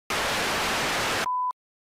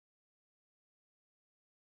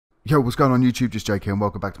Yo, what's going on YouTube? Just JK and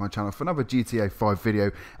welcome back to my channel for another GTA 5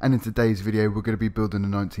 video. And in today's video we're going to be building a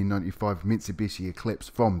 1995 Mitsubishi Eclipse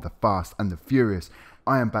from the Fast and the Furious.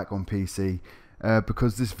 I am back on PC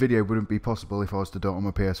because this video wouldn't be possible if I was to do it on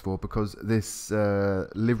my PS4, because this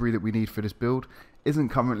livery that we need for this build isn't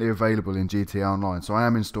currently available in GTA Online. So I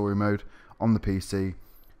am in story mode on the PC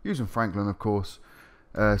using Franklin, of course.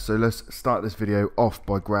 So let's start this video off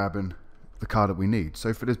by grabbing the car that we need.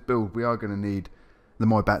 So for this build we are going to need the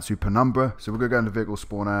Mitsubishi Penumbra. So we're going to go into vehicle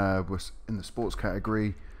spawner. We're in the sports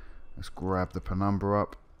category. Let's grab the Penumbra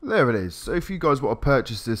up. There it is. So if you guys want to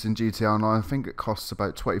purchase this in GTA Online, I think it costs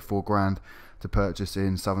about 24 grand to purchase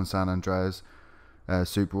in Southern San Andreas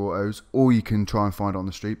Super Autos, or you can try and find it on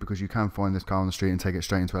the street, because you can find this car on the street and take it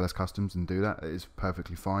straight into LS Customs and do that. It is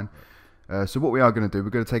perfectly fine. So what we are going to do, we're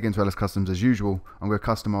going to take it into LS Customs as usual. I'm going to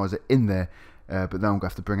customize it in there. But then I'm going to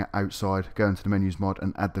have to bring it outside, go into the menus mod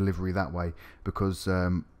and add delivery that way, because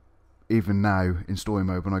even now in story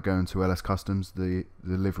mode when I go into LS Customs the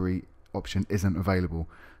delivery option isn't available,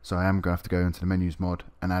 so I am going to have to go into the menus mod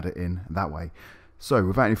and add it in that way. So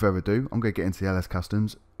without any further ado, I'm going to get into the LS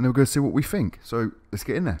Customs and we're going to see what we think. So let's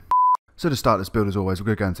get in there. So to start this build, as always, we're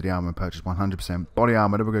going to go into the armour and purchase 100% body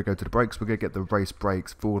armour. Then we're going to go to the brakes. We're going to get the race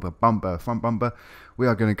brakes for the bumper, front bumper. We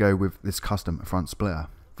are going to go with this custom front splitter.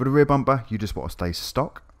 For the rear bumper, you just want to stay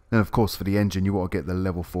stock. Then of course for the engine, you want to get the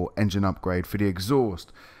level 4 engine upgrade. For the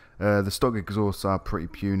exhaust, the stock exhausts are pretty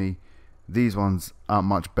puny. These ones aren't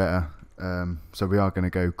much better. So we are going to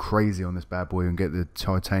go crazy on this bad boy and get the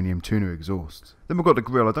titanium tuner exhaust. Then we've got the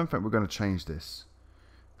grille. I don't think we're going to change this,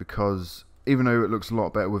 because even though it looks a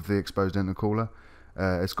lot better with the exposed intercooler,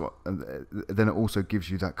 it's got then it also gives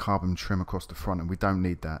you that carbon trim across the front, and we don't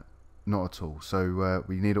need that, not at all. So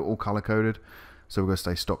we need it all color coded. So we're going to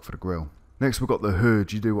stay stock for the grille. Next we've got the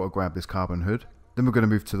hood. You do want to grab this carbon hood. Then we're going to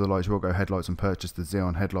move to the lights. We'll go headlights and purchase the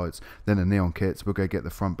Xeon headlights. Then the neon kits. We're going to get the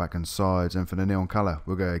front, back and sides. And for the neon colour,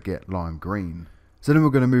 we're going to get lime green. So then we're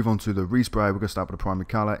going to move on to the respray. We're going to start with the primary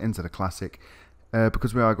colour into the classic.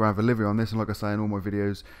 Because we are going to have a livery on this. And like I say in all my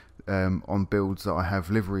videos on builds that I have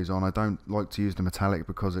liveries on, I don't like to use the metallic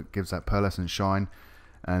because it gives that pearlescent shine.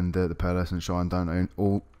 And the pearlescent shine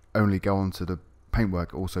don't only go onto the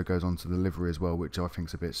paintwork, also goes onto the livery as well, which I think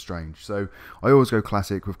is a bit strange. So I always go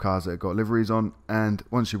classic with cars that have got liveries on, and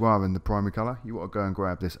once you are in the primary colour, you want to go and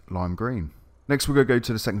grab this lime green. Next we're going to go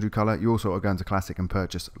to the secondary colour. You also want to go into classic and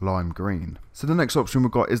purchase lime green. So the next option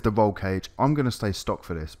we've got is the roll cage. I'm going to stay stock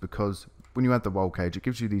for this, because when you add the roll cage it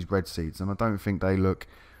gives you these red seats, and I don't think they look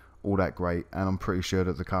all that great, and I'm pretty sure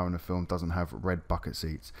that the car in the film doesn't have red bucket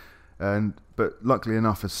seats. But luckily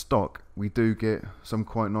enough, as stock we do get some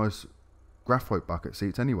quite nice graphite bucket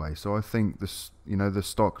seats anyway, so I think this, the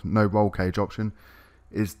stock no roll cage option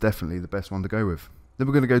is definitely the best one to go with. Then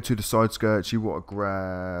we're going to go to the side skirts. You want to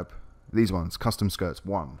grab these ones, custom skirts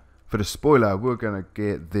 1. For the spoiler, we're going to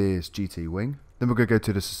get this GT wing. Then we're going to go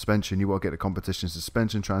to the suspension. You want to get the competition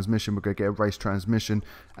suspension. Transmission, we're going to get a race transmission,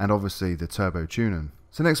 and obviously the turbo tuning.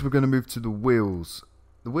 So next we're going to move to the wheels.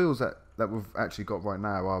 The wheels that we've actually got right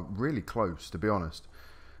now are really close, to be honest.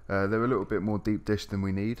 They're a little bit more deep dish than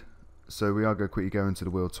we need. So we are going to quickly go into the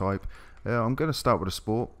wheel type. I'm going to start with a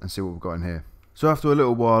sport and see what we've got in here. So after a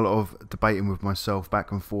little while of debating with myself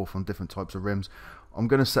back and forth on different types of rims, I'm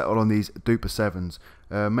going to settle on these Duper 7s,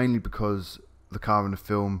 mainly because the car in the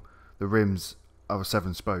film, the rims are a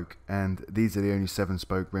 7-spoke, and these are the only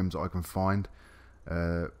 7-spoke rims that I can find,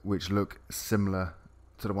 which look similar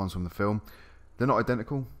to the ones from the film. They're not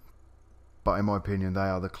identical, but in my opinion they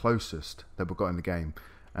are the closest that we've got in the game.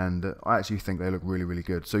 And I actually think they look really, really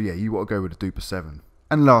good. So yeah, you want to go with the Duper 7.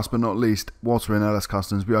 And last but not least, whilst we're in LS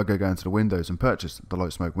Customs, we are going to go into the windows and purchase the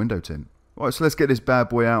light smoke window tint. Right, so let's get this bad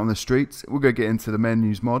boy out on the streets. We're going to get into the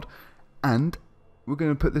menus mod, and we're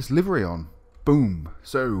going to put this livery on. Boom.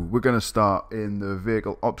 So we're going to start in the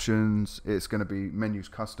vehicle options. It's going to be menus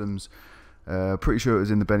customs. Pretty sure it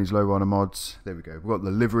was in the Benny's Lowrider mods. There we go. We've got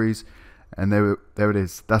the liveries, and there it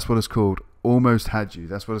is. That's what it's called. Almost Had You.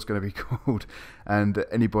 That's what it's going to be called. And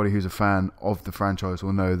anybody who's a fan of the franchise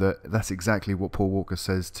will know that that's exactly what Paul Walker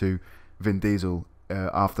says to Vin Diesel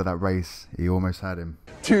after that race. He almost had him.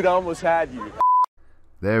 Dude, I almost had you.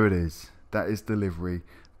 There it is. That is the livery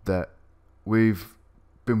that we've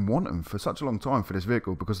been wanting for such a long time for this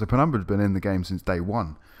vehicle, because the Penumbra's been in the game since day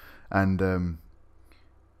one. And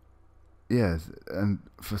yeah, and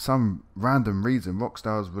for some random reason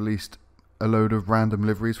Rockstar's released a load of random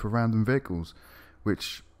liveries for random vehicles,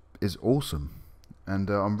 which is awesome. And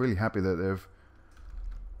I'm really happy that they've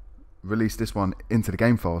released this one into the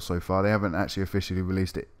game file so far. They haven't actually officially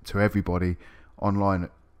released it to everybody online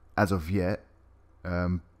as of yet,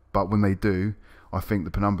 but when they do, I think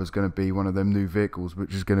the Penumbra is going to be one of them new vehicles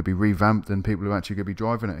which is going to be revamped and people are actually going to be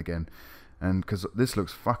driving it again. And because this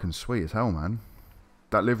looks fucking sweet as hell, man.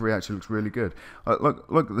 That livery actually looks really good.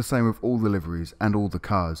 Look the same with all the liveries and all the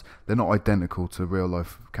cars. They're not identical to real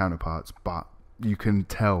life counterparts, but you can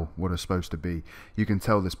tell what it's supposed to be. You can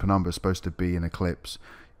tell this Penumbra is supposed to be an Eclipse.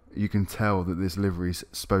 You can tell that this livery is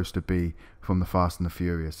supposed to be from the Fast and the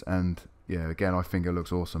Furious. And yeah, again, I think it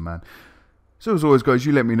looks awesome, man. So as always, guys,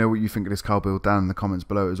 you let me know what you think of this car build down in the comments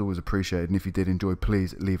below. It's always appreciated. And if you did enjoy,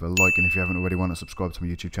 please leave a like. And if you haven't already, why not subscribe to my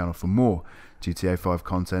YouTube channel for more GTA 5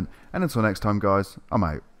 content. And until next time, guys, I'm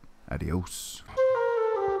out. Adios.